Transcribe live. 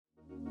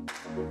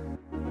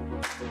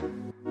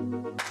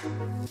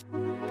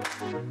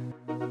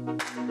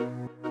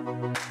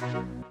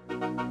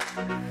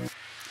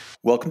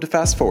Welcome to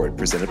Fast Forward,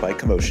 presented by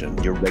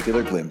CoMotion, your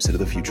regular glimpse into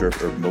the future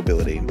of urban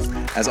mobility.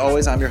 As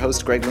always, I'm your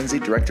host, Greg Lindsay,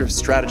 Director of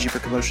Strategy for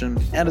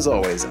CoMotion, and as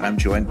always, I'm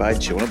joined by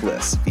Jonah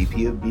Bliss,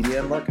 VP of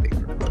Media and Marketing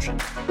for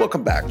CoMotion.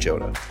 Welcome back,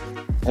 Jonah.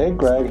 Hey,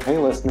 Greg. Hey,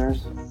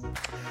 listeners.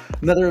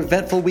 Another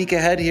eventful week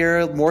ahead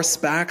here. More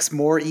SPACs,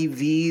 more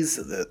EVs.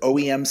 The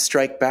OEMs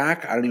strike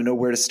back. I don't even know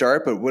where to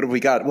start, but what have we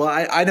got? Well,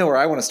 I know where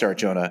I want to start,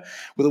 Jonah.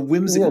 With a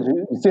whimsical.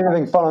 Yeah, you see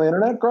anything fun on the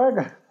internet,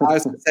 Greg? I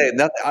was going to say,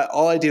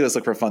 all I do is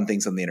look for fun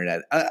things on the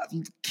internet.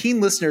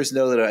 Keen listeners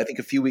know that I think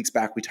a few weeks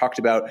back we talked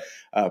about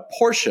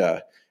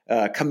Porsche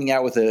coming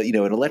out with an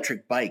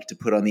electric bike to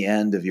put on the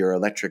end of your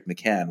electric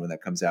Macan when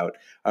that comes out,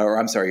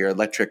 your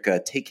electric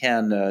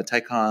Taycan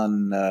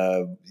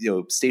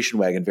station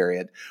wagon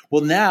variant.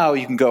 Well, now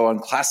you can go on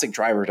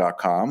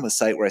ClassicDriver.com, a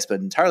site where I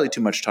spend entirely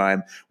too much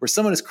time, where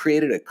someone has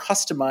created a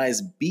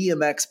customized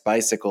BMX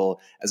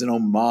bicycle as an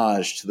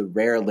homage to the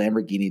rare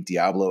Lamborghini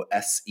Diablo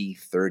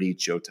SE30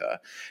 Jota.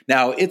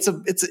 Now it's a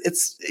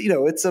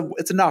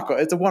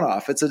knockoff, it's a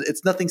one-off,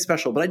 it's nothing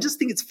special, but I just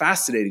think it's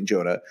fascinating,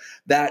 Jonah,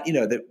 that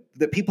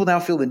that people now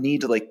feel the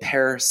need to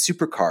pair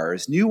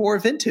supercars, new or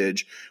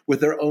vintage, with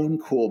their own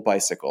cool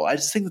bicycle. I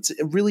just think that's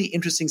a really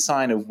interesting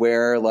sign of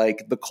where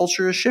the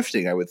culture is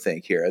shifting, I would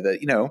think here,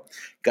 that,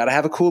 got to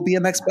have a cool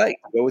BMX bike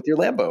to go with your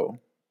Lambo.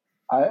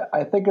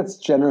 I think it's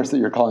generous that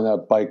you're calling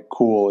that bike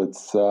cool.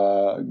 It's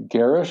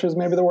garish is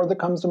maybe the word that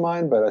comes to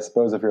mind, but I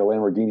suppose if you're a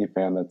Lamborghini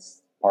fan,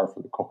 that's par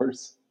for the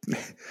course.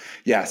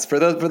 Yes. For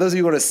those of you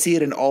who want to see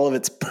it in all of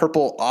its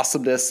purple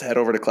awesomeness, head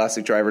over to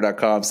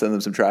ClassicDriver.com, send them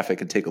some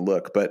traffic and take a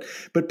look. But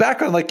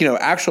back on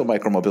actual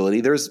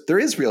micromobility, there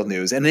is real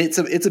news, and it's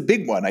a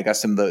big one, I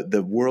guess, in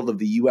the world of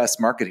the U.S.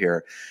 market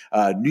here.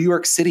 New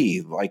York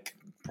City,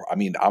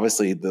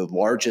 obviously the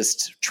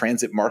largest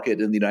transit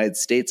market in the United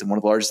States and one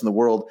of the largest in the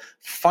world,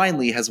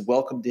 finally has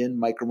welcomed in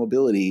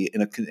micromobility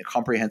in a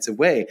comprehensive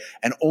way,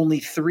 and only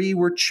 3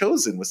 were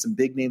chosen, with some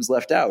big names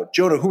left out.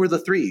 Jonah, who are the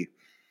 3?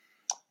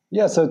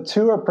 Yeah, so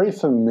 2 are pretty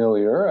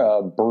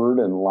familiar, Bird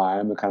and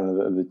Lime, the kind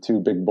of the 2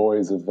 big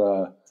boys of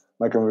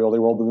micromobility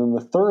world. And then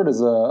the third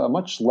is a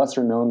much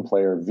lesser known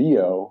player,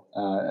 Vio.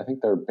 I think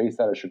they're based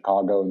out of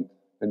Chicago and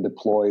been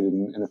deployed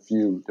in a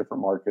few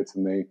different markets.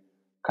 And they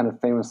kind of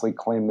famously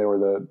claimed they were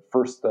the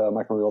first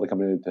micromobility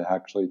company to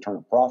actually turn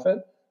a profit.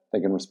 I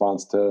think in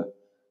response to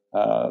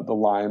the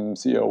Lime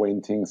CEO,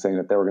 Wayne Ting, saying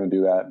that they were going to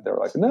do that. They were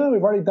like, no,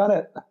 we've already done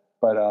it.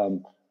 But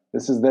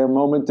this is their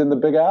moment in the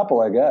Big Apple,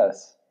 I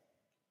guess.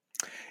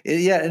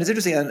 Yeah, and it's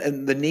interesting,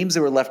 and the names that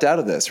were left out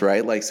of this,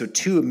 right? So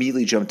 2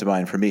 immediately jumped to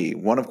mind for me.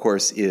 One, of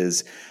course,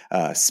 is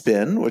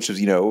Spin, which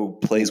is,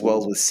 plays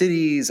well with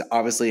cities,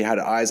 obviously had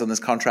eyes on this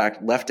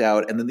contract, left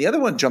out. And then the other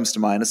one jumps to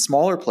mind, a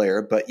smaller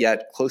player, but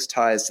yet close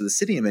ties to the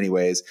city in many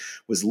ways,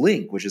 was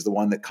Link, which is the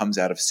one that comes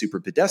out of Super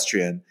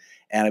Pedestrian.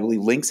 And I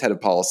believe Link's head of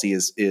policy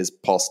is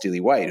Paul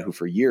Steely-White, who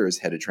for years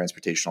headed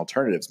Transportation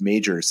Alternatives,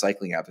 major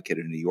cycling advocate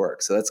in New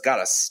York. So that's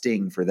got a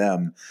sting for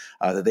them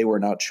that they were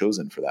not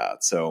chosen for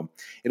that. So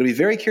it'll be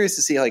very curious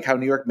to see how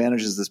New York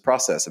manages this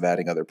process of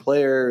adding other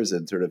players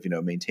and sort of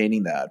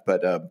maintaining that.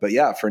 But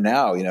yeah, for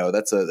now,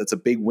 that's a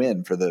big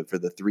win for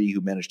the 3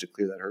 who managed to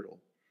clear that hurdle.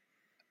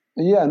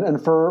 Yeah,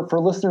 and for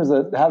listeners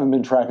that haven't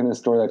been tracking this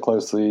story that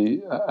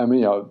closely,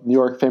 New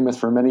York famous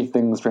for many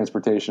things,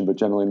 transportation, but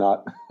generally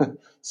not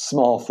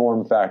small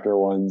form factor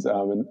ones.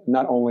 And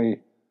not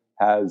only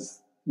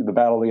has the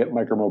battle to get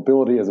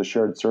micromobility as a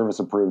shared service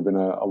approved been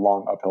a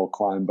long uphill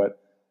climb, but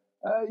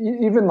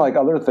even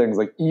other things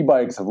like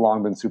e-bikes have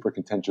long been super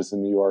contentious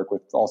in New York,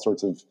 with all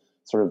sorts of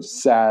sort of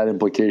sad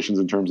implications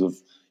in terms of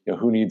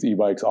who needs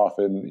e-bikes.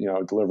 Often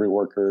delivery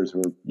workers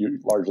who are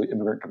largely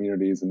immigrant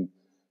communities, and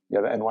the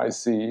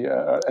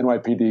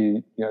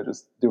NYPD,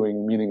 just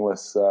doing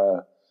meaningless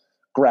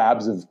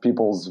grabs of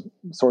people's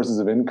sources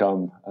of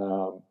income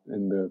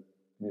in the,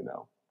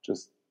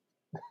 just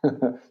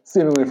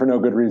seemingly for no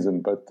good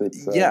reason. But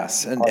it's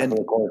yes, and for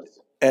the course.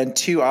 And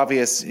 2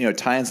 obvious,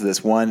 tie-ins to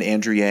this. One,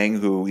 Andrew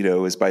Yang, who,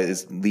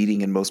 is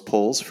leading in most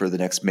polls for the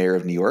next mayor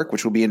of New York,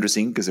 which will be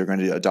interesting because they're going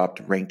to adopt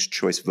ranked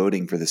choice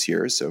voting for this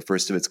year. So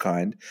first of its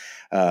kind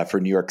for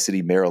New York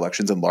City mayor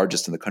elections, and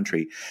largest in the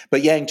country.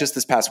 But Yang just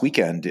this past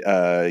weekend,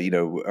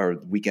 or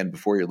weekend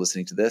before you're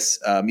listening to this,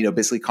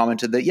 basically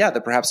commented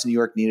that perhaps New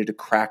York needed to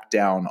crack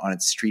down on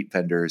its street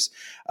vendors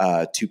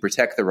to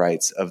protect the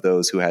rights of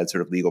those who had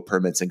sort of legal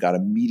permits, and got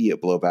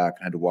immediate blowback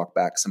and had to walk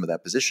back some of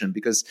that position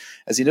because,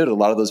 as you noted, a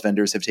lot of those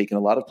vendors have taken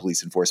a lot of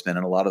police enforcement,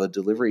 and a lot of the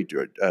delivery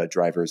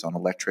drivers on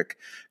electric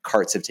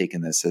carts have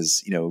taken this,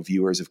 as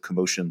viewers of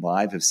CoMotion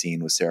Live have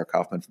seen with Sarah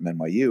Kaufman from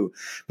NYU.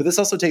 But this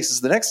also takes us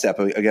to the next step,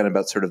 again,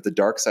 about sort of the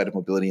dark side of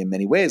mobility in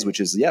many ways, which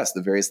is, yes,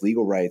 the various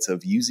legal rights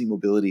of using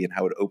mobility and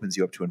how it opens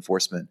you up to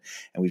enforcement.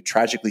 And we've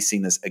tragically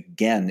seen this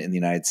again in the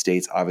United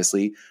States,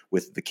 obviously,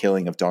 with the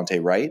killing of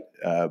Daunte Wright,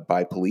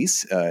 by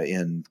police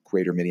in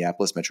greater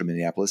Minneapolis, metro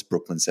Minneapolis.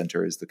 Brooklyn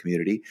Center is the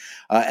community.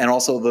 And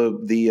also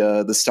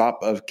the stop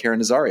of Karen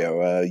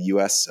Nazario, a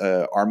U.S.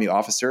 Army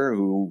officer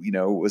who,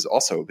 was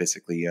also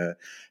basically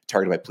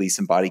targeted by police,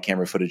 and body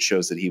camera footage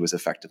shows that he was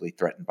effectively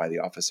threatened by the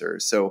officer.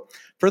 So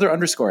further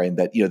underscoring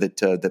that,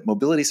 that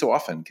mobility so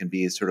often can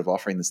be sort of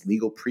offering this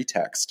legal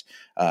pretext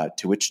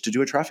to which to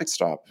do a traffic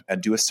stop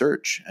and do a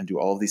search and do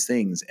all of these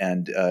things.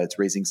 And it's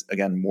raising,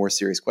 again, more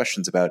serious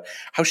questions about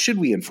how should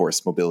we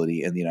enforce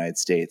mobility in the United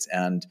States?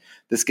 And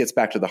this gets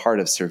back to the heart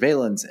of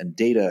surveillance and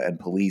data and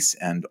police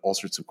and all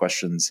sorts of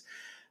questions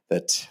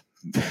that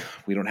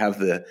we don't have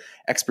the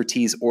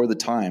expertise or the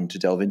time to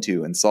delve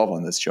into and solve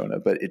on this, Jonah.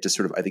 But it just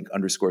sort of, I think,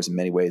 underscores in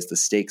many ways the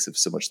stakes of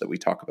so much that we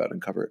talk about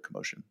and cover at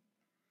CoMotion.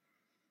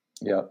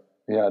 Yeah.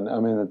 Yeah. I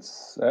mean,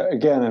 it's,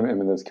 again,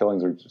 those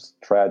killings are just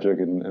tragic.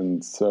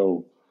 And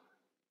so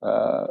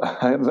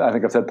I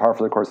think I've said par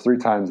for the course 3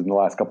 times in the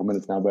last couple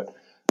minutes now, but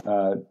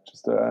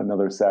just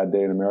another sad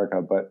day in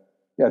America. But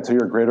yeah, to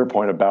your greater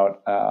point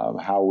about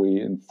how we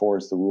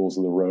enforce the rules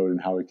of the road and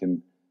how we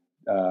can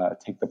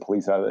take the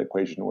police out of the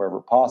equation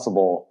wherever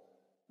possible,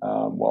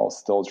 while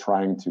still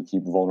trying to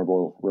keep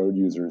vulnerable road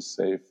users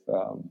safe.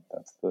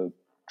 That's the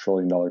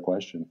trillion-dollar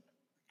question.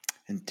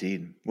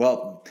 Indeed.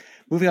 Well,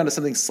 moving on to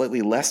something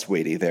slightly less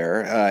weighty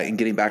there, in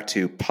getting back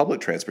to public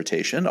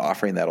transportation,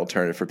 offering that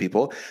alternative for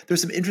people,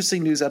 there's some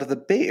interesting news out of the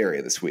Bay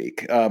Area this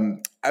week. I was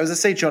going to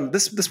say, John,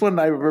 this one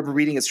I remember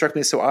reading, it struck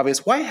me as so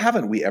obvious. Why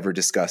haven't we ever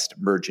discussed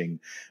merging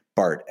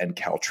BART and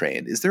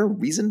Caltrain? Is there a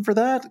reason for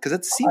that? Because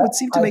it would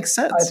seem to make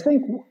sense.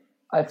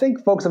 I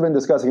think folks have been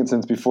discussing it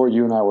since before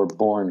you and I were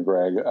born,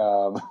 Greg.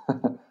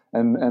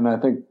 And I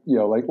think,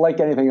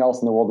 like anything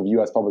else in the world of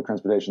U.S. public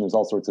transportation, there's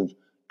all sorts of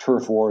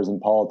turf wars and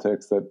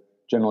politics that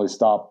generally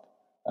stop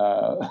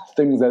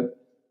things that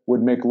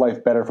would make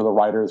life better for the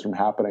riders from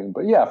happening.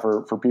 But yeah,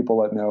 for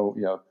people that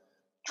know,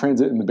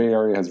 transit in the Bay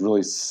Area has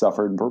really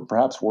suffered,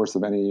 perhaps worse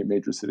than any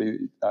major city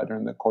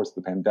during the course of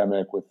the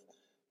pandemic, with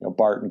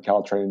BART and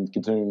Caltrain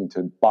continuing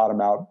to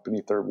bottom out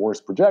beneath their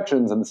worst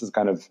projections. And this is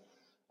kind of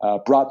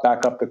brought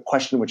back up the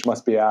question which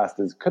must be asked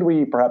is, could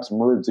we perhaps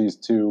merge these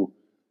two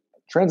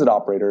transit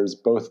operators?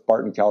 Both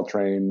BART and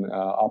Caltrain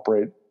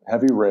operate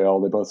heavy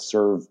rail. They both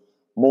serve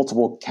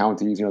multiple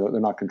counties. They're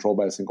not controlled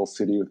by a single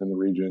city within the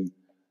region.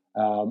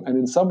 And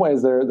in some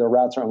ways, their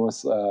routes are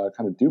almost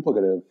kind of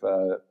duplicative,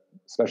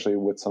 especially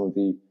with some of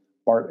the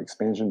BART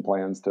expansion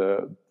plans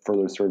to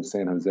further serve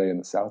San Jose and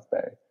the South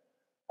Bay.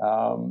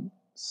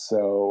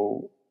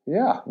 So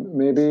yeah,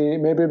 maybe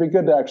it'd be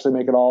good to actually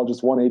make it all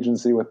just one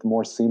agency with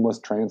more seamless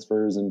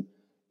transfers and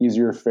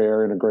easier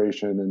fare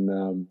integration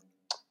and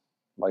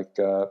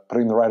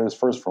putting the riders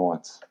first for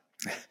once.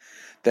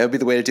 That would be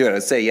the way to do it.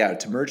 I'd say,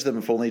 to merge them,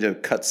 if only to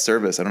cut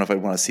service. I don't know if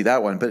I'd want to see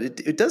that one, but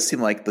it does seem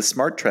like the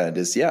smart trend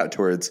is,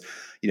 towards,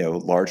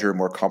 larger,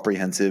 more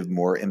comprehensive,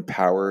 more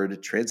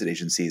empowered transit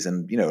agencies.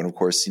 And, and of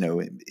course,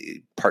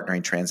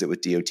 partnering transit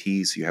with DOT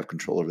so you have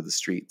control over the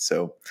street.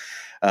 So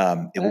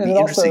it will be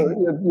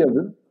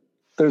interesting.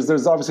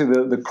 There's obviously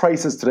the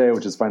crisis today,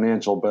 which is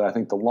financial, but I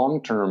think the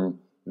long-term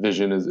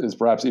vision is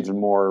perhaps even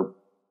more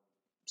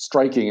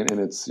striking in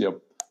its,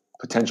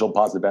 potential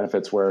positive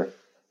benefits, where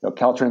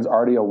Caltrain's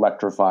already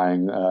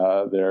electrifying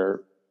their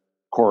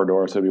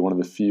corridor, so it'd be one of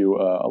the few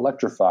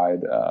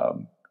electrified,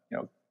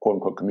 quote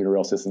unquote, commuter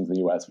rail systems in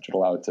the U.S., which would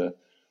allow it to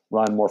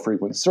run more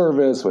frequent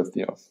service with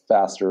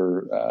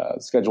faster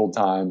scheduled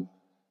time.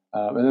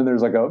 And then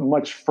there's like a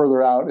much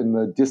further out in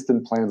the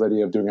distant plans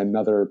idea of doing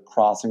another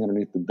crossing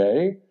underneath the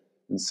bay.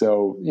 And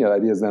so the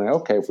idea is then,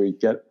 okay, if we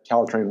get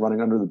Caltrain running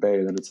under the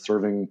bay, then it's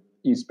serving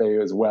East Bay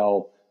as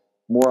well.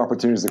 More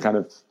opportunities to kind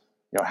of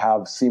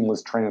have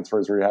seamless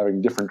transfers where you're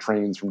having different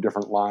trains from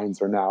different lines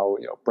that are now,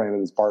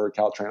 branded as BART or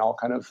Caltrain, all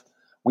kind of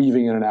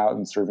weaving in and out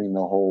and serving the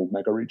whole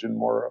mega region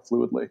more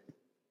fluidly.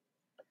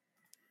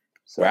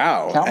 So,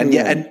 wow.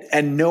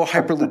 And no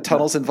Hyperloop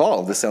tunnels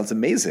involved. This sounds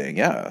amazing.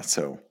 Yeah.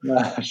 So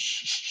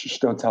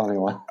don't tell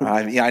anyone.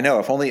 I know.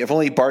 If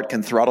only BART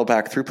can throttle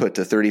back throughput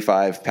to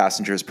 35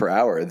 passengers per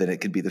hour, then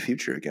it could be the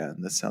future again.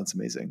 This sounds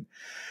amazing.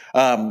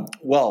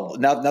 Well,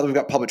 now that we've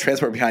got public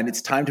transport behind,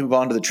 it's time to move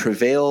on to the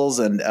travails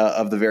and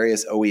of the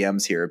various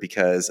OEMs here,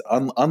 because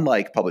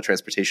unlike public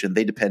transportation,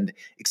 they depend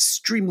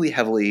extremely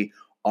heavily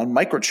on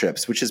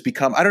microchips, which has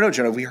become, I don't know,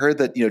 Jonah, have we heard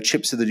that,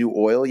 chips are the new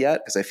oil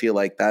yet? Because I feel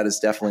like that is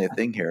definitely a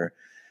thing here.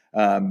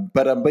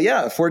 But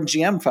yeah, Ford and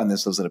GM found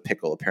themselves in a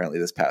pickle apparently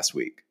this past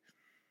week.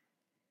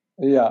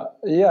 Yeah.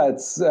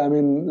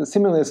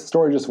 Seemingly this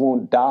story just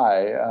won't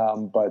die,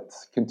 but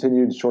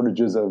continued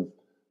shortages of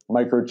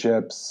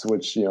microchips,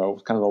 which,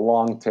 kind of the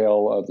long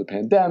tail of the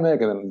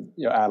pandemic, and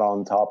then, add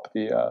on top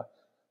the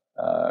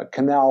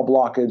canal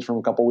blockage from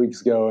a couple weeks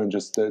ago. And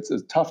just, it's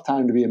a tough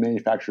time to be a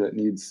manufacturer that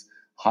needs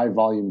high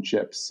volume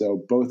chips.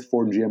 So both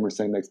Ford and GM are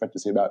saying they expect to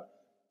see about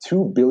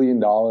 $2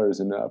 billion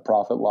in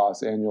profit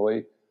loss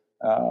annually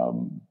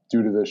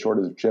due to the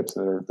shortage of chips.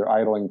 They're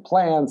idling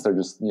plants. They're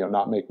just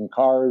not making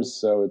cars.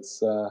 So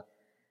it's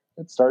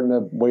starting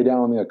to weigh down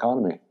on the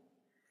economy.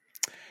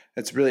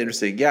 That's really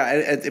interesting.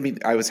 Yeah, I mean,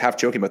 I was half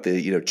joking about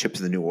the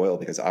chips in the new oil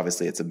because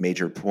obviously it's a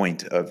major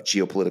point of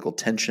geopolitical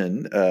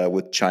tension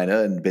with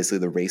China and basically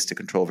the race to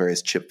control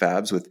various chip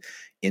fabs. With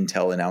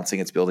Intel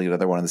announcing it's building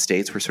another one in the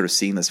States, we're sort of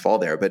seeing this fall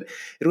there. But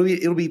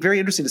it'll be very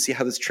interesting to see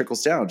how this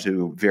trickles down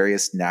to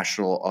various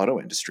national auto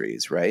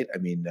industries, right? I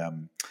mean.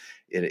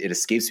 It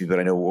escapes me, but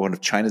I know one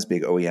of China's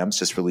big OEMs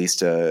just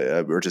released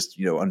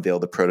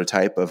unveiled a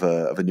prototype of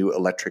a new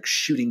electric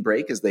shooting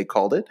brake, as they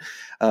called it.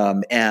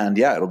 And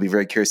yeah, it'll be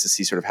very curious to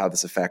see sort of how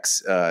this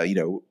affects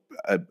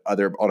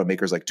other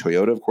automakers like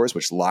Toyota, of course,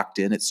 which locked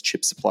in its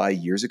chip supply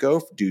years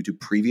ago due to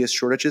previous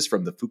shortages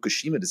from the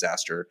Fukushima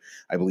disaster,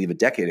 I believe a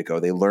decade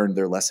ago. They learned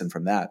their lesson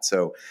from that.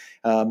 So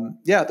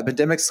the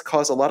pandemic's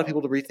caused a lot of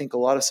people to rethink a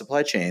lot of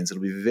supply chains.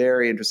 It'll be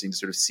very interesting to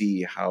sort of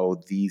see how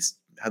these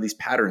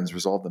patterns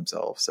resolve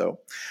themselves. So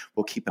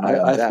we'll keep an eye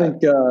on that. I think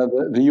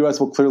the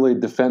U.S. will clearly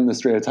defend the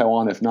Strait of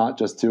Taiwan, if not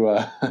just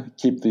to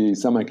keep the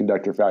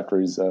semiconductor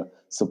factories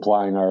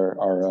supplying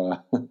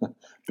our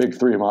big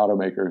three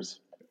automakers.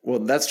 Well,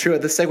 that's true.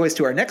 This segues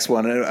to our next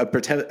one, a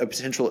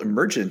potential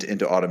emergent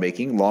into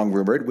automaking, long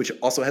rumored, which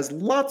also has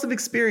lots of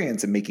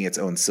experience in making its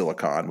own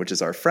silicon, which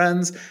is our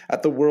friends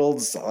at the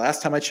world's,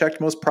 last time I checked,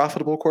 most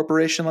profitable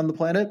corporation on the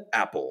planet,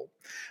 Apple.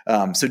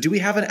 So do we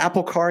have an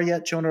Apple car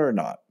yet, Jonah, or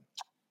not?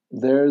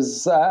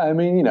 There's,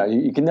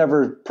 you can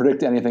never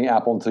predict anything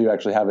Apple until you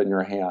actually have it in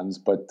your hands.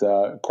 But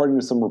according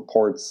to some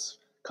reports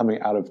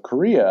coming out of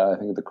Korea, I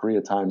think the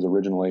Korea Times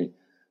originally,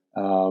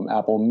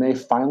 Apple may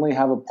finally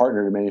have a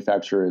partner to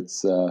manufacture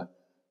its,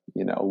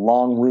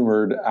 long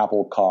rumored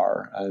Apple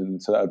car.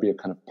 And so that would be a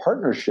kind of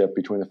partnership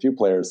between a few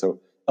players.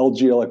 So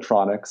LG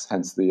Electronics,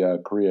 hence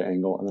the Korea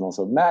angle, and then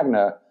also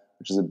Magna,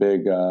 which is a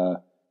big kind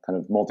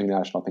of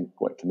multinational, I think,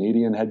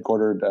 Canadian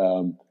headquartered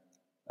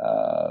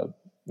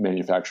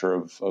manufacturer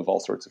of all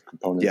sorts of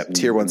components. Yeah,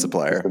 tier one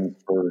supplier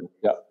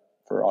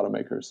for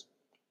automakers.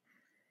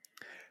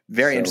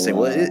 Very interesting.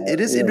 Well, it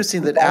is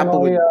interesting that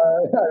Apple would.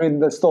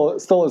 That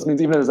still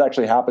means even if this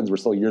actually happens, we're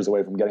still years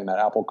away from getting that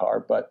Apple car.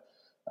 But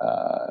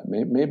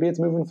maybe it's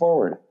moving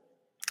forward.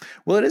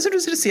 Well, it is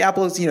interesting to see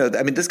Apple's,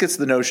 this gets to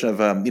the notion of,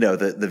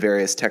 the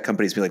various tech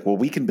companies being like, well,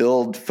 we can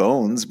build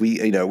phones.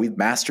 We've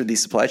mastered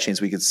these supply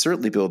chains. We could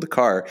certainly build a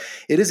car.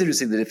 It is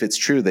interesting that if it's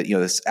true that,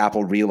 this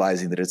Apple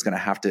realizing that it's going to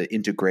have to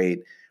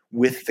integrate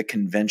with the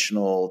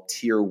conventional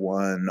tier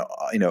one,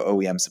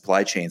 OEM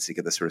supply chains to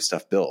get this sort of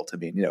stuff built. I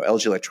mean,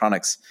 LG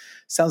Electronics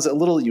sounds a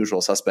little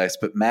usual suspects,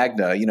 but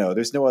Magna,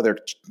 there's no other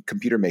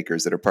computer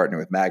makers that are partnering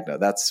with Magna.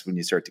 That's when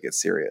you start to get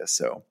serious.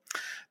 So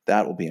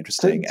that will be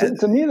interesting.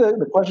 To me,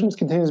 the question just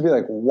continues to be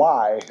like,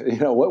 why?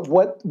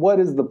 What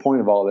is the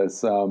point of all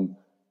this?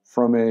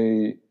 From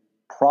a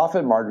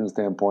profit margin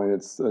standpoint,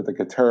 it's like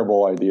a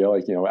terrible idea.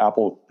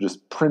 Apple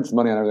just prints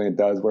money on everything it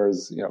does,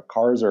 whereas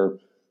cars are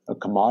a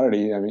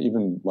commodity. I mean,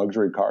 even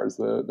luxury cars,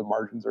 the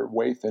margins are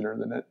way thinner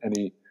than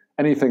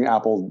anything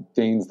Apple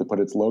deigns to put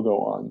its logo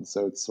on.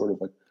 So it's sort of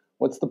like,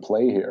 what's the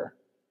play here?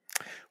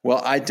 Well,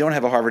 I don't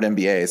have a Harvard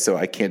MBA, so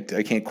I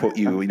can't quote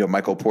you,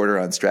 Michael Porter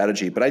on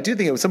strategy. But I do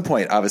think at some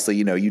point, obviously,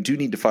 you do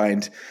need to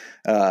find,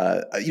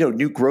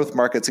 new growth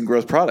markets and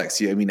growth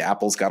products.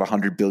 Apple's got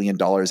 $100 billion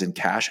in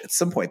cash. At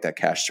some point, that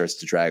cash starts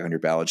to drag on your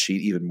balance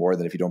sheet even more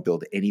than if you don't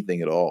build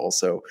anything at all.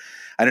 So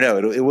I don't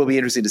know. It will be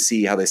interesting to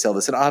see how they sell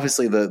this. And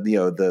obviously,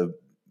 the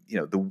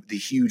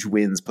huge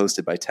wins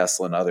posted by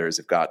Tesla and others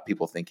have got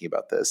people thinking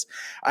about this.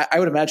 I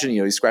would imagine,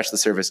 you scratch the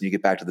surface and you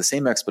get back to the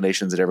same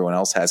explanations that everyone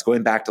else has,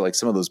 going back to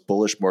some of those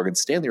bullish Morgan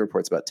Stanley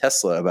reports about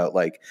Tesla, about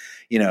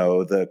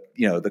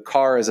the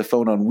car as a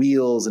phone on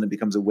wheels, and it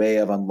becomes a way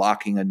of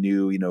unlocking a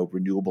new,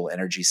 renewable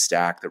energy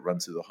stack that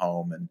runs through the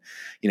home. And,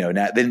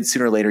 then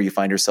sooner or later you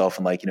find yourself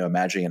in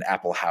imagining an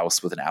Apple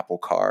house with an Apple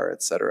car,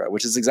 et cetera,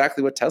 which is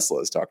exactly what Tesla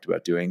has talked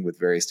about doing with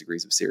various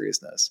degrees of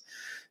seriousness.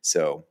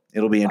 So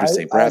it'll be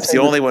interesting. Perhaps the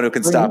only one who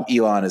can stop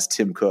Elon is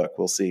Tim Cook.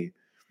 We'll see.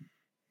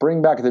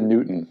 Bring back the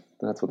Newton.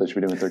 That's what they should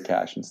be doing with their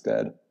cash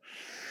instead.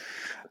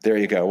 There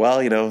you go.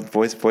 Well,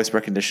 voice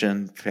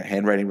recognition,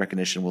 handwriting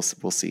recognition. We'll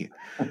see.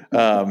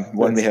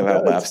 One may have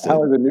outlapsed it.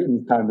 How is the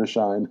Newton's time to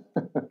shine?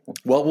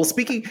 Well,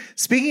 speaking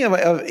of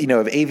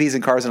AVs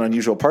and cars and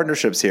unusual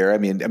partnerships here.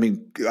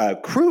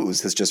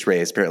 Cruise has just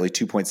raised apparently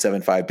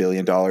 $2.75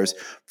 billion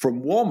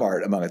from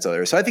Walmart, among its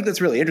others. So I think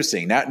that's really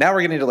interesting. Now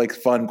we're getting into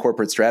fun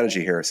corporate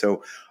strategy here.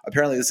 So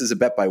apparently this is a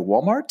bet by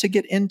Walmart to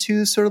get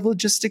into sort of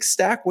logistics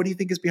stack. What do you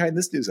think is behind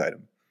this news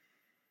item?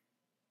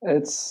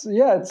 It's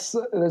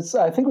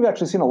I think we've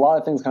actually seen a lot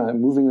of things kind of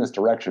moving in this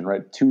direction,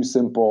 right? Too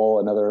Simple,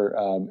 another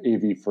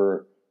AV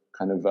for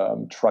kind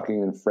of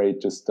trucking and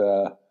freight, just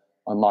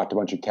unlocked a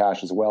bunch of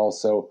cash as well.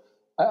 So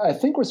I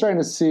think we're starting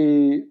to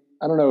see,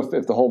 I don't know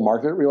if the whole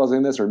market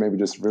realizing this, or maybe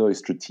just really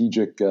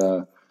strategic,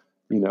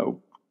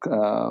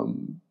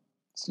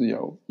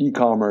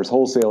 e-commerce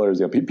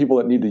wholesalers, people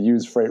that need to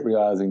use freight,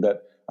 realizing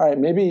that, all right,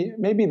 maybe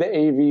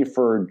the AV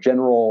for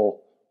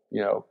general,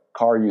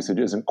 car usage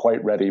isn't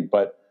quite ready,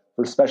 but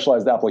for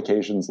specialized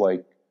applications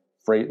like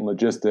freight and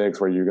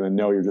logistics, where you're going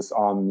to you're just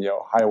on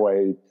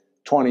Highway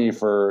 20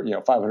 for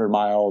 500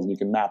 miles, and you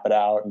can map it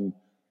out and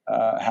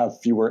have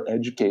fewer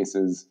edge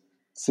cases.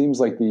 Seems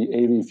like the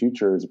AV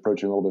future is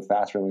approaching a little bit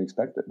faster than we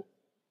expected.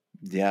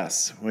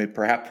 Yes,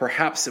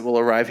 perhaps it will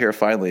arrive here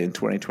finally in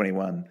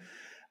 2021.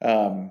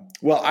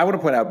 Well, I want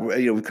to point out,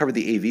 we covered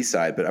the AV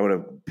side, but I want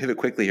to pivot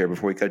quickly here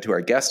before we cut to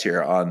our guest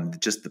here on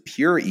just the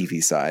pure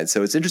EV side.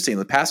 So it's interesting. In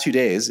the past few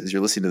days, as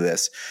you're listening to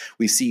this,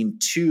 we've seen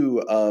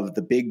two of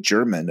the big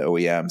German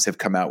OEMs have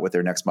come out with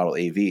their next model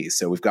AV.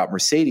 So we've got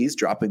Mercedes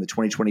dropping the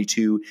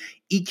 2022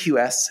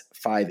 EQS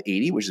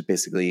 580, which is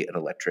basically an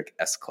electric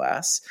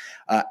S-Class.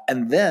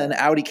 And then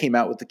Audi came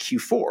out with the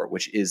Q4,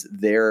 which is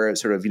their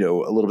sort of, a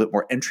little bit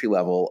more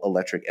entry-level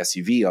electric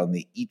SUV on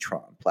the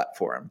e-tron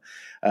platform.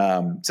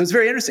 So it's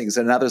very interesting.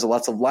 So now there's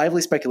lots of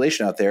lively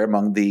speculation out there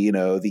among the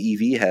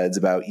EV heads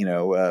about,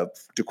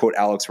 to quote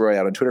Alex Roy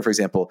out on Twitter, for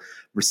example,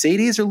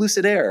 Mercedes or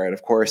Lucid Air. And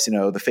of course,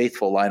 the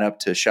faithful line up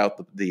to shout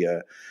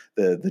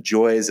the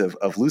joys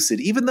of Lucid,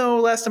 even though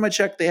last time I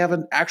checked, they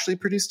haven't actually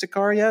produced a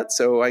car yet.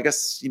 So I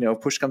guess,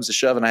 push comes to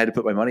shove and I had to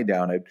put my money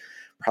down, I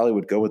probably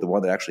would go with the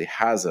one that actually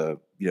has a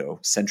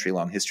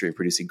century-long history of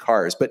producing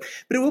cars. But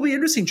it will be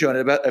interesting, Jonah,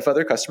 about if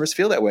other customers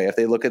feel that way, if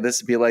they look at this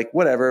and be like,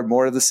 whatever,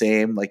 more of the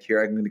same. Like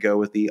here, I'm going to go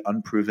with the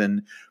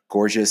unproven,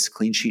 gorgeous,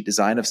 clean sheet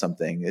design of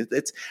something. I think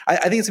it's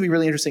going to be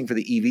really interesting for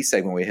the EV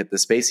segment when we hit the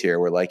space here,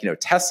 where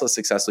Tesla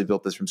successfully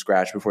built this from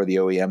scratch before the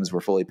OEMs were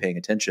fully paying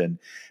attention.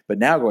 But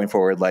now going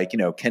forward,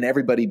 can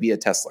everybody be a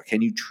Tesla?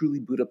 Can you truly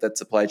boot up that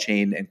supply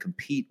chain and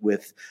compete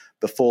with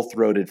the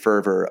full-throated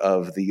fervor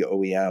of the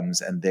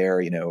OEMs and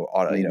their,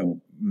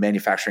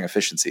 manufacturing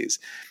efficiencies?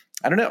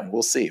 I don't know.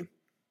 We'll see.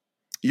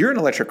 You're an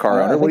electric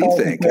car owner. What do you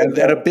think? And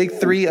a big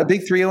three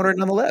owner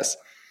nonetheless.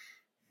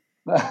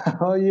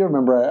 Well, you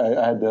remember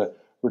I had to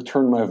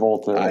return my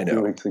Volt a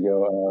few weeks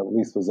ago.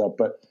 Lease was up,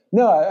 but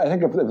no, I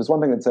think if there's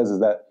one thing it says is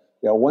that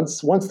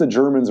once the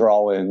Germans are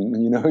all in,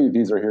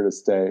 EVs are here to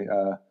stay.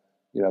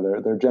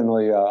 They're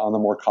generally on the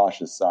more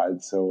cautious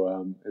side.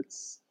 So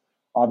it's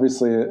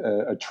obviously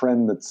a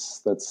trend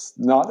that's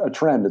not a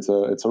trend. It's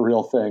a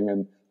real thing,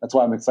 and that's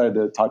why I'm excited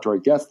to talk to our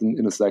guest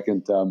in a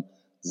second.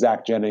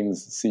 Zach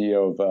Jennings,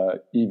 CEO of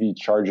EV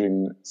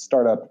charging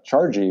startup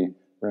Chargie.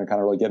 We're going to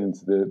kind of really get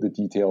into the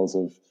details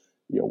of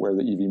where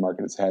the EV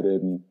market is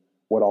headed and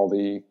what all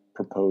the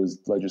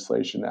proposed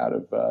legislation out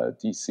of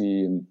DC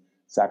and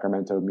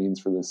Sacramento means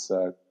for this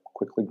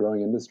quickly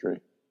growing industry.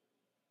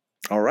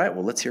 All right.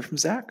 Well, let's hear from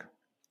Zach.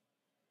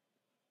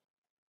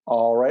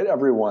 All right,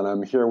 everyone.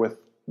 I'm here with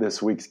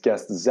this week's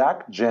guest,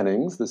 Zach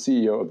Jennings, the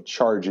CEO of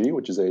Chargie,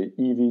 which is a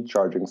EV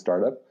charging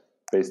startup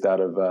based out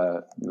of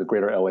the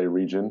greater LA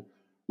region.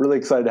 Really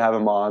excited to have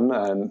him on,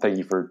 and thank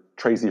you for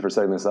Tracy for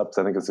setting this up, because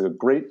I think it's a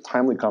great,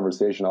 timely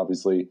conversation.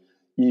 Obviously,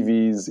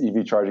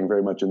 EV charging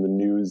very much in the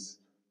news,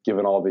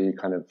 given all the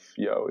kind of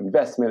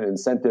investment,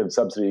 incentive,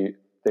 subsidy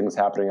things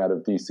happening out of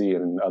DC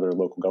and other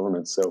local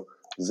governments. So,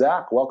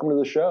 Zach, welcome to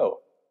the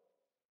show.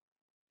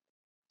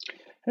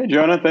 Hey,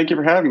 Jonah, thank you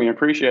for having me. I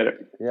appreciate it.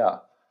 Yeah.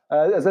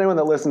 As anyone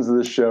that listens to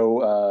this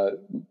show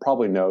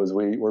probably knows,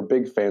 we're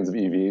big fans of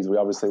EVs.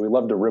 We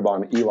love to rib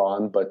on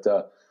Elon, but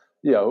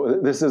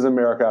this is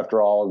America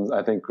after all. And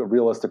I think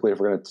realistically, if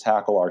we're going to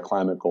tackle our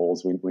climate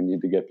goals, we need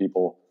to get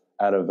people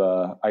out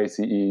of ICE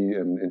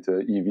and into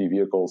EV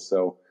vehicles.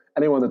 So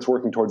anyone that's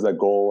working towards that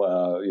goal,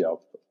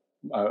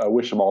 I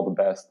wish them all the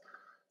best.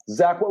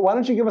 Zach, why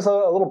don't you give us a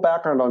little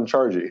background on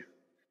Chargie?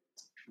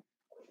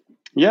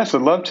 Yes,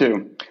 I'd love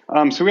to.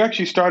 So we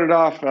actually started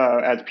off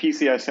at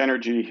PCS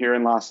Energy here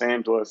in Los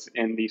Angeles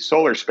in the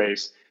solar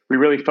space. We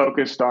really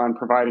focused on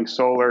providing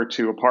solar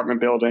to apartment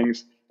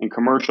buildings and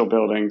commercial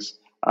buildings.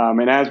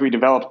 And as we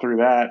developed through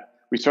that,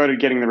 we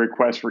started getting the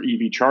requests for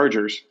EV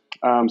chargers.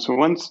 So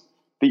once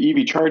the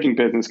EV charging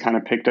business kind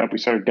of picked up, we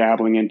started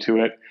dabbling into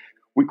it.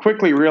 We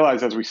quickly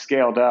realized as we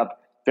scaled up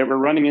that we're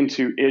running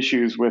into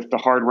issues with the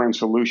hardware and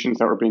solutions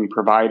that were being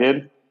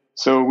provided.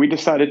 So we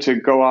decided to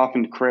go off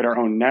and create our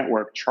own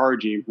network,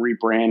 Chargie,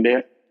 rebrand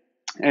it,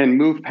 and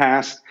move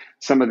past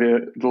some of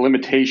the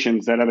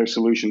limitations that other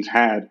solutions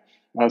had.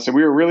 So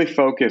we were really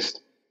focused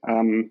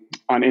on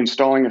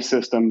installing a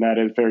system that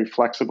is very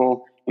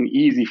flexible and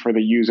easy for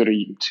the user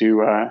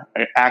to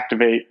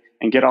activate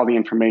and get all the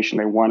information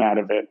they want out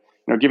of it.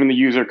 Giving the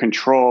user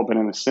control, but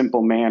in a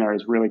simple manner,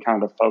 is really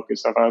kind of the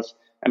focus of us,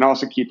 and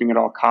also keeping it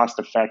all cost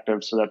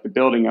effective so that the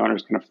building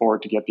owners can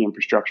afford to get the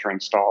infrastructure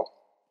installed.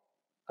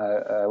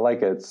 I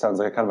like it. It sounds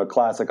like a kind of a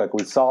classic, like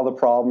we saw the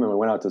problem and we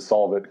went out to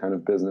solve it kind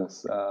of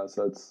business.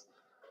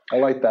 I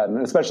like that.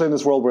 And especially in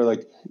this world where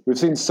we've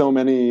seen so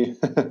many,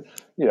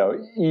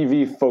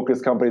 EV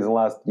focused companies in the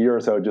last year or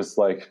so, just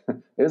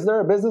is there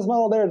a business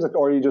model there?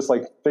 Or you just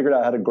figured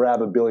out how to grab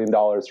 $1 billion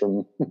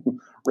from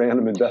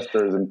random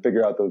investors and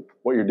figure out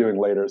what you're doing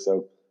later. So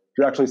if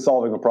you're actually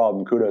solving a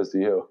problem, kudos to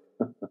you.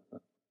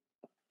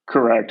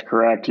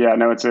 Correct. Yeah,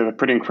 no, it's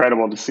pretty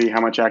incredible to see how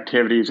much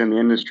activity is in the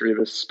industry,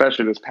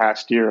 especially this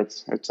past year.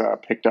 It's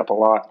picked up a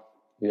lot.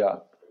 Yeah.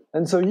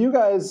 And so you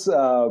guys,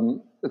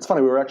 it's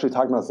funny, we were actually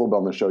talking about this a little bit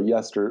on the show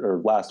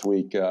last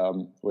week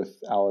with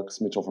Alex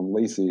Mitchell from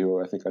Lacey,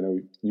 who I think I know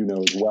you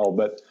know as well.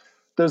 But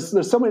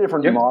there's so many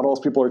different Yep. models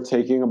people are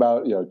taking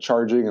about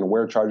charging and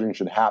where charging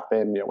should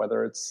happen.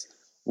 Whether it's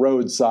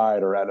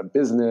roadside or at a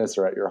business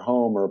or at your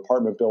home or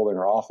apartment building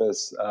or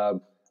office.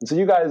 And so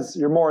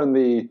you're more in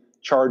the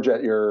charge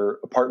at your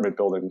apartment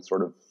building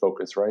sort of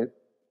focus, right?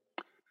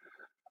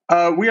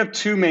 We have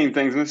two main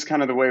things, and this is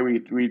kind of the way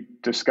we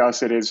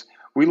discuss it, is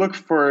we look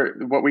for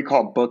what we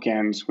call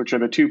bookends, which are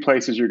the two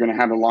places you're going to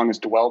have the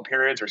longest dwell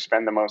periods or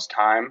spend the most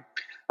time.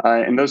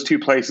 And those two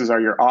places are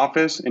your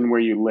office and where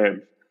you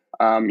live.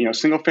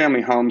 Single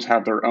family homes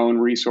have their own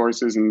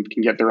resources and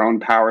can get their own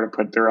power to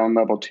put their own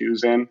level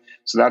twos in.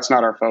 So that's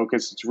not our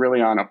focus. It's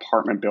really on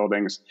apartment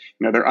buildings.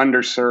 They're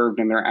underserved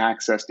in their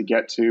access to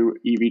get to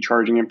EV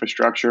charging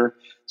infrastructure.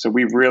 So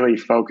we've really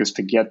focused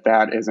to get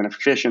that as an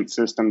efficient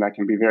system that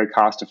can be very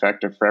cost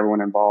effective for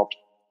everyone involved.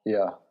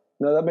 Yeah,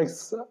 no, that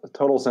makes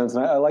total sense.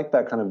 And I like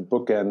that kind of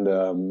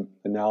bookend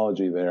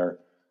analogy there.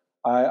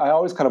 I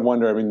always kind of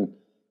wonder, I mean,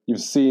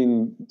 you've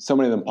seen so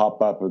many of them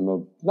pop up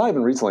not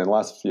even recently, in the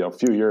last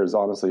few years,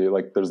 honestly.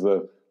 Like there's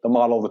the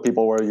model of the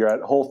people where you're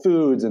at Whole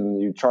Foods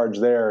and you charge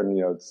there, and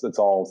it's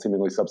all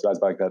seemingly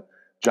subsidized by like that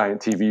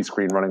giant TV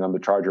screen running on the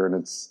charger, and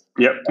it's.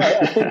 Yep.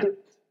 I think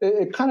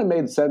it kind of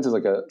made sense as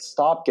like a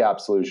stopgap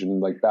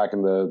solution, like back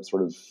in the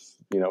sort of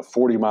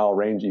 40-mile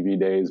range EV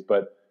days.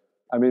 But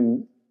I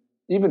mean,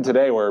 even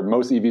today, where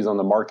most EVs on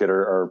the market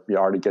are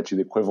already get you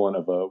the equivalent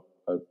of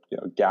a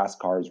gas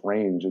car's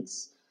range,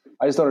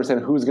 I just don't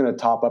understand who's going to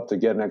top up to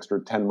get an extra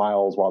 10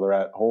 miles while they're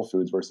at Whole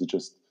Foods versus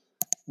just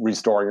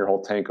restoring your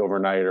whole tank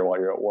overnight or while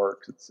you're at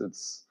work.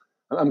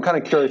 I'm kind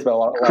of curious about a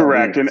lot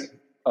Correct. of these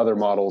other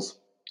models.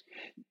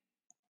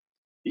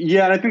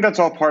 Yeah, and I think that's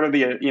all part of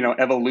the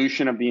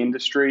evolution of the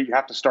industry. You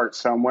have to start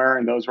somewhere,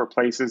 and those were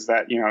places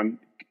that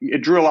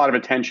it drew a lot of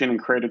attention and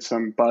created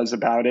some buzz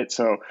about it.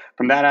 So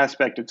from that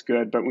aspect, it's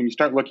good. But when you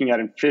start looking at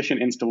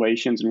efficient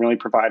installations and really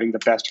providing the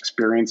best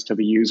experience to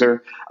the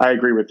user, I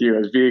agree with you.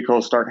 As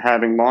vehicles start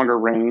having longer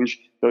range,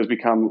 those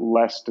become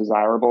less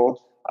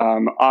desirable.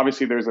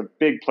 Obviously, there's a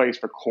big place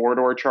for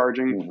corridor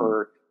charging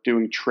for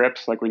doing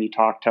trips, like when you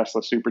talk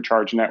Tesla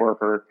Supercharge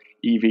Network or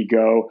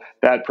EVgo.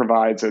 That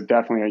provides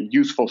definitely a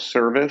useful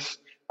service.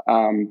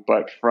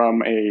 But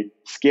from a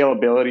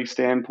scalability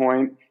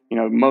standpoint,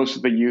 most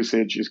of the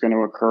usage is going to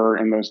occur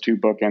in those two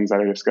bookends that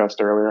I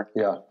discussed earlier.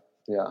 Yeah.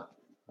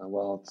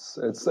 Well,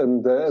 it's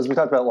and as we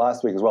talked about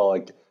last week as well,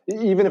 like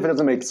even if it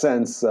doesn't make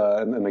sense,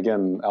 and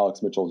again,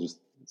 Alex Mitchell, just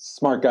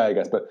smart guy, I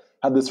guess, but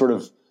had this sort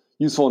of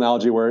useful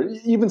analogy where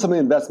even some of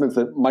the investments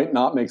that might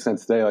not make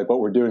sense today, like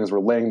what we're doing is we're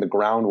laying the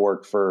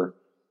groundwork for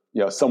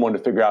someone to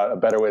figure out a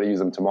better way to use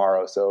them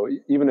tomorrow. So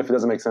even if it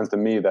doesn't make sense to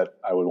me that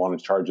I would want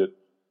to charge at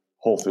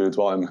Whole Foods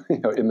while I'm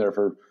in there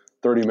for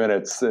 30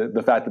 minutes,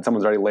 the fact that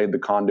someone's already laid the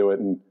conduit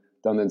and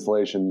done the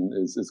installation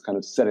is kind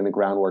of setting the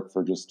groundwork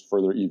for just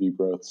further EV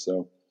growth.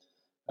 So,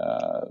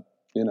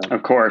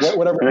 of course,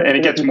 whatever, and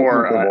it gets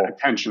more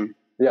attention.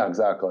 Yeah,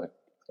 exactly.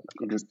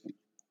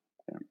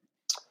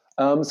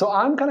 So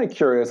I'm kind of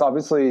curious.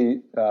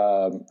 Obviously,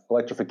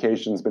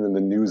 electrification has been in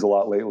the news a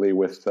lot lately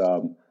with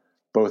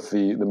both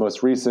the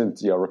most recent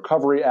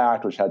Recovery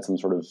Act, which had some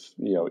sort of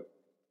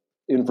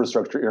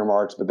infrastructure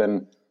earmarks, but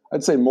then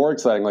I'd say more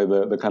excitingly,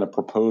 the kind of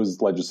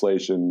proposed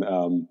legislation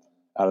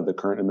out of the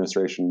current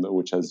administration,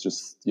 which has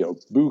just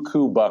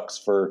buku bucks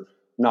for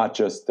not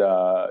just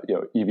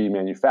EV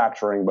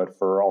manufacturing, but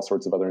for all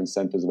sorts of other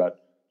incentives about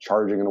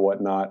charging and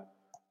whatnot.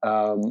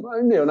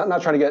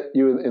 Not trying to get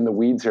you in the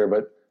weeds here,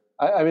 but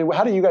I mean,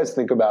 how do you guys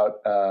think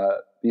about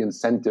the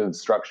incentive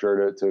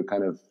structure to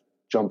kind of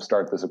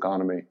jumpstart this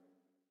economy?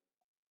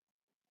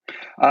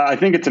 I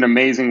think it's an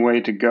amazing way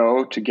to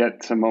go to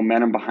get some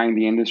momentum behind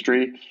the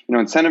industry.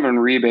 Incentive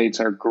and rebates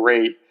are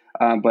great,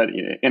 but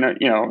in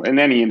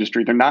any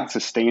industry, they're not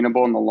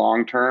sustainable in the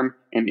long term.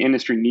 And the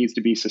industry needs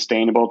to be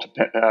sustainable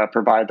to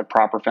provide the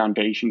proper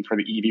foundation for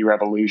the EV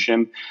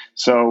revolution.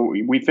 So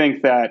we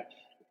think that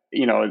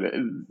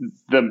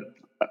the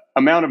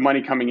amount of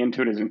money coming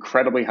into it is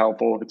incredibly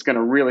helpful. It's going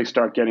to really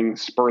start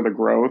spur the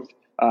growth.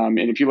 And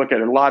if you look at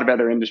a lot of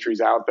other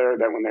industries out there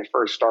that when they're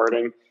first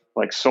starting,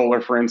 like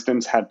solar, for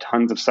instance, had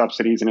tons of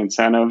subsidies and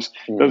incentives.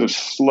 Those have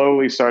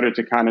slowly started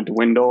to kind of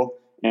dwindle.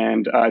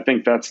 And I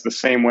think that's the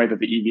same way that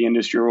the EV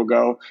industry will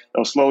go.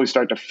 They'll slowly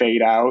start to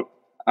fade out,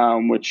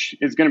 which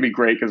is going to be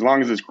great because as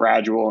long as it's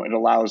gradual, it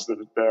allows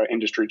the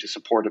industry to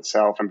support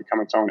itself and become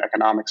its own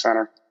economic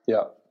center.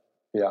 Yeah.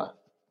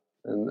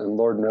 And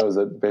Lord knows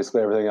that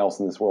basically everything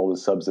else in this world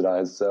is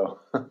subsidized. So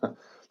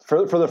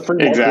for the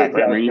free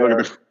exactly. I mean, you look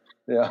at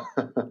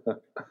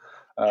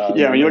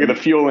when you look at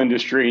the fuel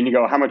industry and you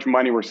go, how much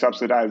money we're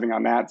subsidizing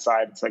on that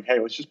side? It's like, hey,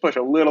 let's just push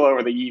a little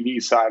over the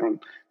EV side,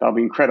 and that'll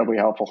be incredibly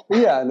helpful.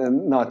 Yeah, and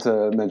then not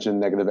to mention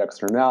negative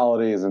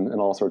externalities and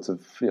all sorts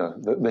of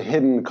the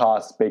hidden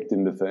costs baked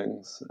into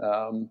things.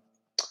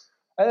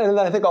 And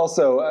I think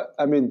also,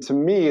 I mean, to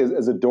me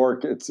as a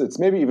dork, it's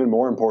maybe even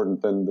more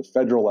important than the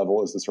federal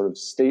level is the sort of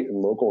state and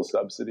local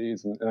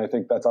subsidies, and I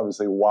think that's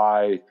obviously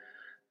why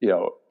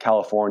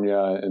California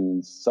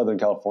and Southern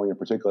California in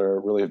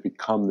particular really have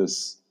become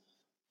this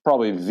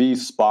probably the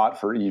spot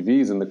for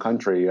EVs in the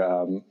country.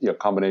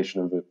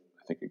 Combination of the,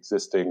 I think,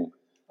 existing,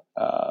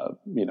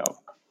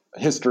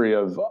 history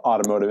of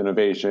automotive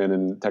innovation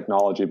and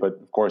technology, but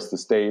of course the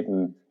state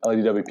and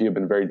LADWP have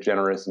been very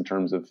generous in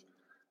terms of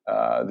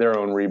their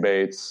own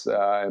rebates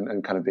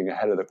and kind of being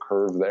ahead of the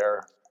curve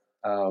there.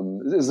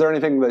 Is there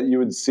anything that you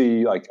would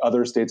see like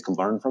other states could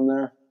learn from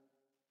there?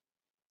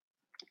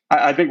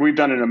 I think we've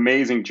done an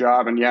amazing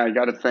job, and you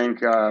got to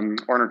thank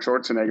Arnold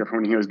Schwarzenegger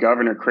from when he was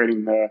governor,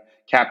 creating the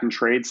cap and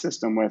trade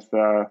system with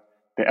the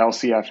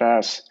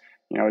LCFS.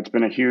 It's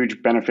been a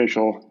huge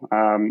beneficial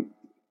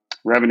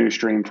revenue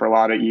stream for a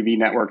lot of EV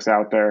networks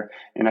out there,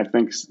 and I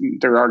think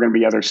there are going to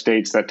be other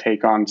states that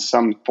take on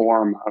some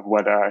form of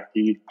what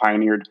he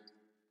pioneered.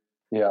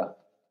 Yeah,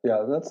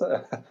 that's.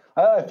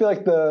 I feel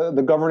like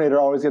the governor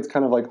always gets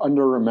kind of like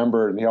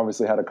under-remembered, and he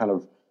obviously had a kind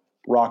of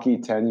rocky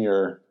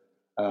tenure.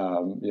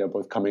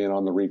 Both coming in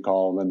on the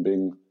recall and then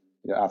being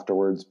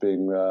afterwards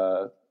being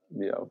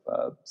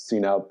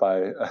seen out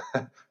by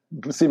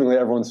seemingly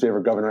everyone's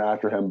favorite governor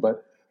after him.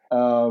 But he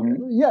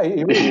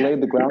really laid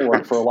the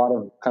groundwork for a lot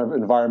of kind of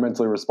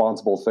environmentally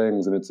responsible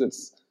things, and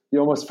it's you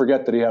almost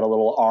forget that he had a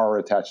little R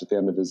attached at the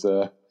end of his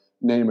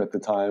name at the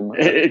time.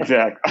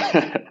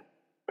 Exactly.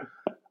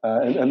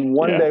 And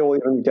one day we'll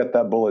even get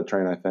that bullet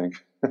train, I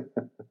think.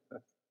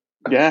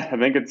 Yeah, I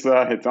think it's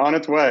on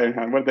its way.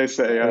 What did they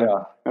say?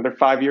 Another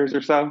 5 years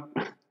or so?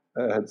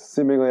 It's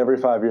seemingly every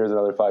 5 years,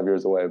 another 5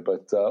 years away.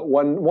 But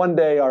one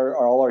day,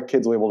 all our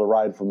kids will be able to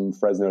ride from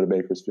Fresno to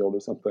Bakersfield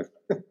or something.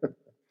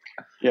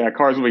 Yeah,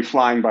 cars will be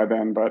flying by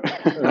then. But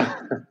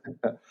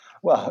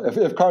well,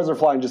 if cars are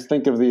flying, just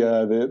think of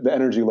the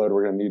energy load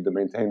we're going to need to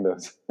maintain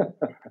those.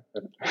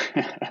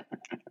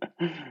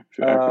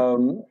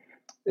 Exactly.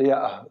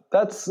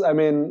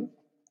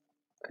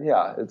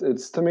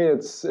 It's to me,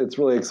 it's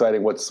really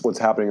exciting what's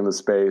happening in the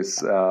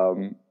space,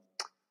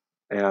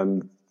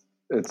 and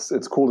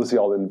it's cool to see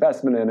all the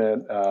investment in it.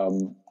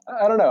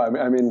 I don't know.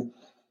 I mean,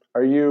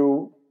 are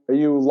you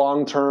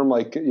long term?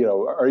 Like,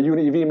 are you an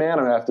EV man?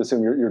 I have to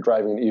assume you're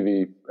driving an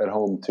EV at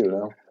home too,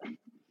 no?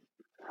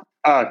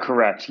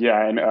 Correct.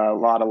 Yeah, and a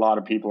lot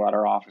of people at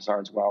our office are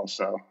as well.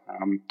 So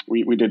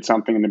we did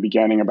something in the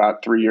beginning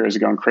about 3 years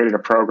ago and created a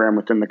program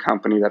within the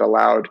company that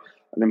allowed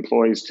the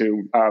employees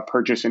to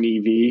purchase an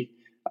EV.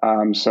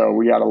 So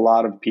we got a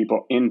lot of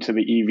people into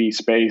the EV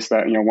space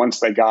that, once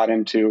they got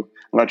into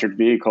electric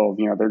vehicle,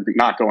 they're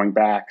not going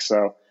back.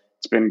 So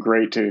it's been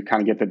great to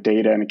kind of get the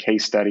data and a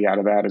case study out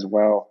of that as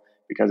well,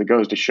 because it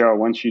goes to show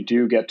once you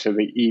do get to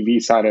the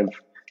EV side of,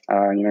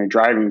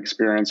 driving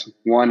experience,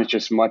 one, it's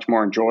just much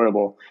more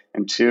enjoyable.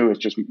 And two, it's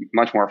just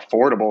much more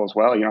affordable as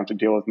well. You don't have to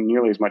deal with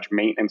nearly as much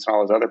maintenance and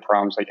all those other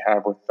problems that you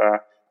have with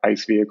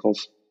ICE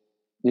vehicles.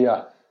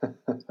 Yeah.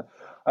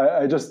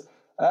 I just,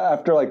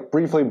 after like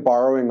briefly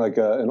borrowing like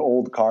an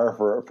old car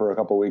for a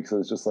couple of weeks, it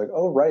was just like,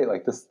 oh, right.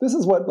 Like this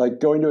is what like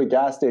going to a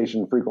gas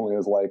station frequently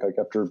is like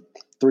after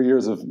 3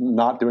 years of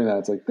not doing that,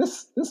 it's like,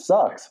 this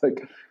sucks.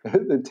 Like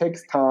it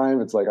takes time.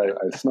 It's like,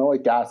 I smell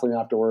like gasoline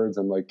afterwards.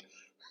 And like,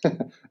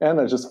 and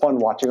it's just fun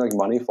watching like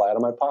money fly out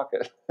of my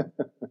pocket.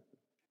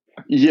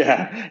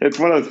 Yeah, it's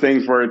one of those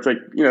things where it's like,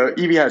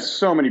 EV has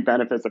so many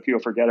benefits that people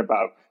forget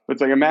about. But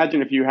it's like,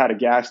 imagine if you had a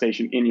gas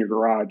station in your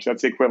garage.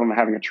 That's the equivalent of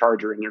having a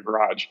charger in your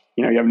garage.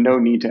 You have no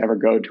need to ever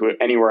go to it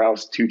anywhere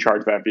else to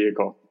charge that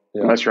vehicle,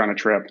 unless you're on a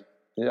trip.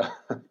 Yeah.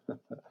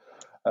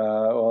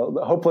 Well,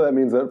 hopefully that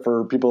means that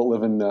for people that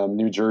live in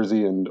New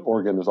Jersey and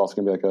Oregon, there's also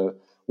going to be like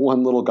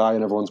one little guy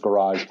in everyone's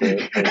garage to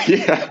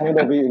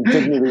handle the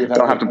indignity of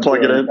don't have to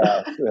plug it in.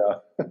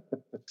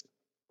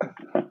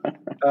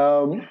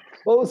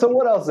 Well, so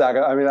what else, Zach?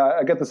 I mean,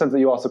 I get the sense that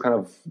you also kind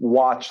of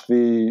watch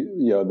the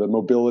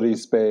mobility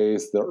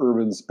space, the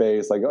urban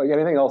space, like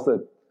anything else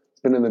that's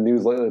been in the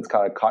news lately that's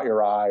kind of caught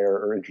your eye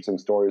or interesting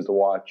stories to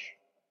watch.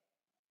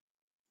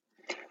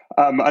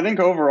 I think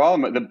overall,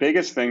 the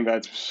biggest thing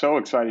that's so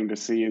exciting to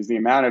see is the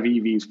amount of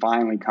EVs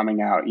finally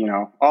coming out.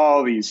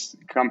 All these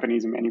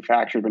companies and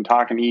manufacturers have been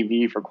talking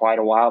EV for quite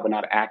a while, but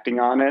not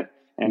acting on it.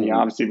 And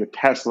obviously with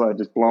Tesla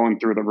just blowing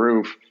through the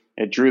roof,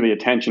 it drew the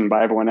attention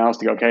by everyone else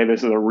to go, okay,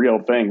 this is a real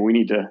thing. We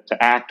need to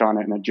act on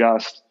it and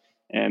adjust.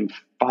 And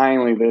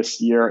finally this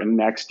year and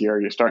next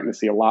year, you're starting to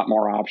see a lot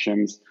more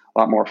options, a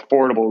lot more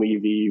affordable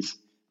EVs.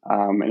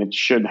 And it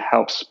should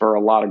help spur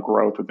a lot of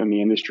growth within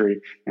the industry.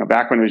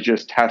 Back when it was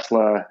just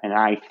Tesla and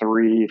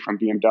i3 from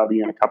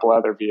BMW and a couple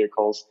other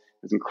vehicles,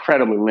 it was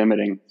incredibly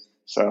limiting.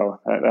 So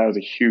that was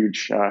a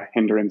huge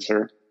hindrance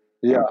or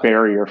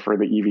barrier for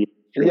the EV.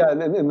 Yeah,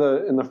 and in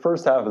the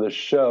first half of the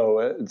show,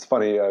 it's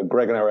funny.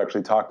 Greg and I were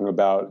actually talking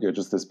about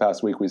just this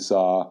past week we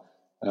saw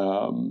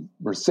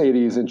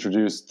Mercedes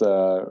introduced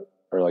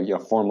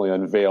formally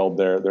unveiled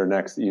their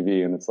next EV,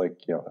 and it's like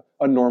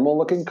a normal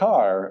looking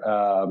car,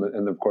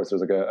 and of course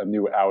there's like a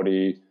new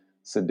Audi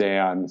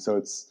sedan. So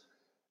it's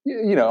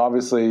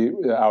obviously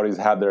Audi's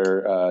had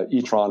their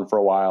e-tron for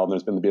a while, and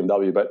there's been the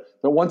BMW, but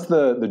once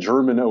the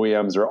German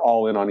OEMs are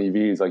all in on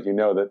EVs, like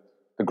that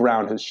the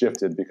ground has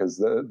shifted because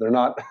they're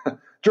not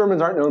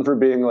Germans aren't known for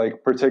being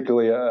like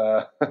particularly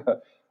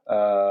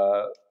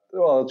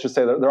let's just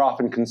say that they're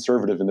often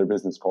conservative in their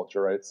business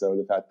culture, right? So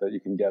the fact that you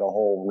can get a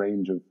whole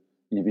range of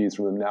EVs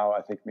from them now,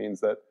 I think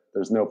means that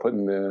there's no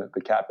putting the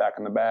cat back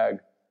in the bag.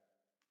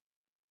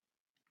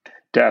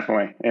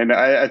 Definitely. And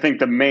I think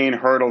the main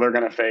hurdle they're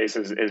going to face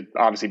is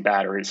obviously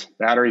batteries.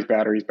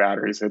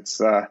 It's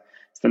the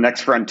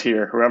next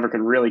frontier. Whoever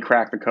can really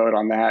crack the code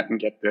on that and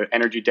get the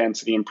energy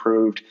density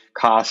improved,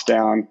 cost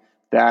down,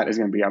 that is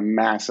going to be a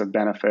massive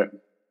benefit.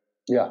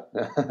 Yeah.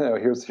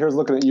 Here's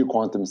looking at you,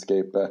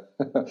 QuantumScape.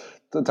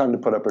 Time to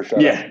put up or shut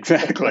up. Yeah,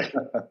 exactly.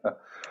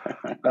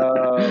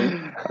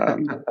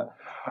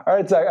 All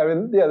right, Zach. I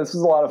mean, yeah, this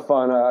was a lot of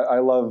fun. I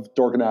love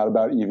dorking out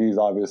about EVs,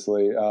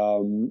 obviously.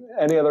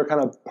 Any other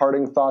kind of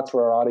parting thoughts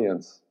for our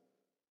audience?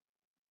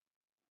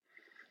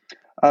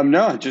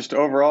 No, just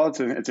overall,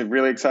 it's a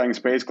really exciting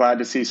space. Glad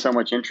to see so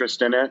much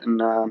interest in it.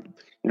 And,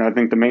 I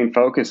think the main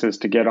focus is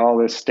to get all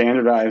this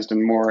standardized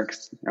and more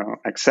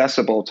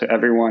accessible to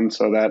everyone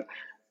so that,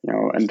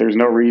 and there's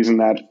no reason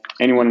that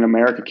anyone in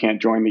America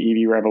can't join the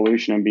EV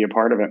revolution and be a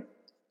part of it.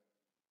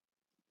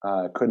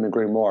 Couldn't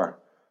agree more.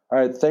 All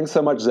right. Thanks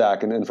so much,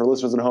 Zach. And for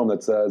listeners at home,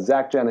 that's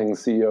Zach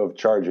Jennings, CEO of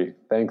Chargie.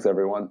 Thanks,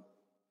 everyone.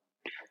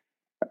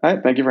 All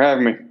right. Thank you for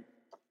having me.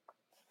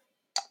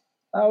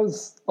 That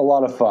was a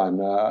lot of fun.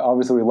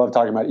 Obviously, we love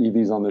talking about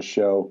EVs on this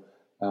show,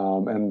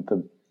 and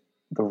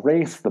the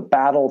race, the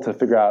battle to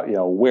figure out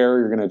where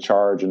you're going to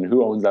charge and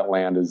who owns that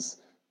land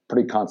is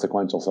pretty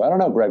consequential. So I don't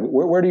know, Greg,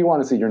 where do you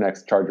want to see your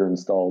next charger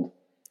installed?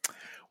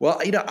 Well,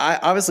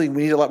 obviously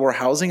we need a lot more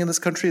housing in this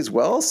country as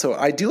well. So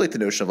I do like the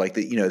notion of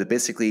that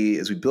basically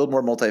as we build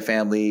more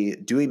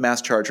multifamily, doing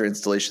mass charger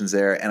installations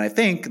there. And I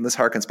think, and this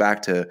harkens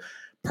back to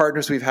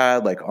partners we've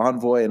had like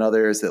Envoy and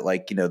others, that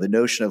the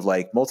notion of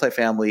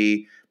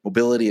multifamily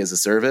mobility as a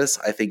service,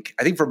 I think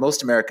for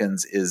most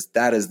Americans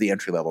that is the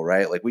entry level,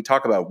 right? Like we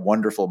talk about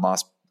wonderful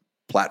MOS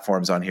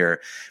platforms on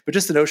here, but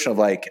just the notion of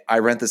I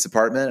rent this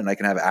apartment and I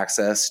can have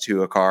access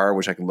to a car,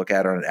 which I can look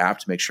at on an app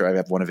to make sure I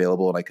have one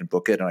available and I can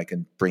book it and I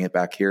can bring it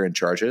back here and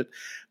charge it.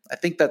 I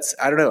think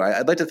I don't know.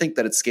 I'd like to think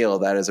that at scale,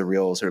 that is a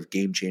real sort of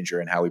game changer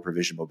in how we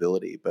provision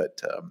mobility.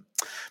 But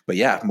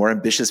yeah, more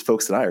ambitious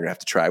folks than I are going to have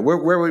to try. Where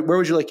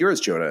would you like yours,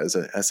 Jonah, as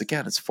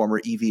a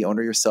former EV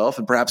owner yourself,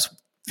 and perhaps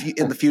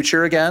in the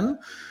future again?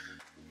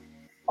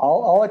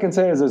 All I can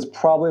say is there's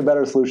probably a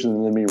better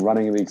solution than me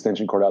running the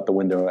extension cord out the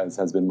window, as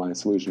has been my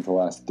solution for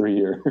the last 3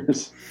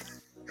 years.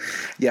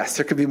 Yes,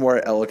 there could be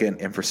more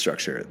elegant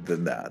infrastructure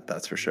than that.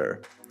 That's for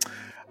sure.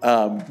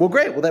 Well,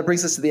 great. Well, that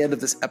brings us to the end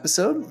of this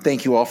episode.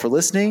 Thank you all for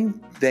listening.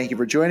 Thank you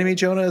for joining me,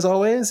 Jonah, as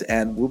always.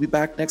 And we'll be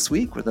back next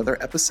week with another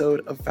episode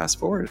of Fast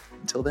Forward.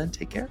 Until then,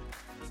 take care.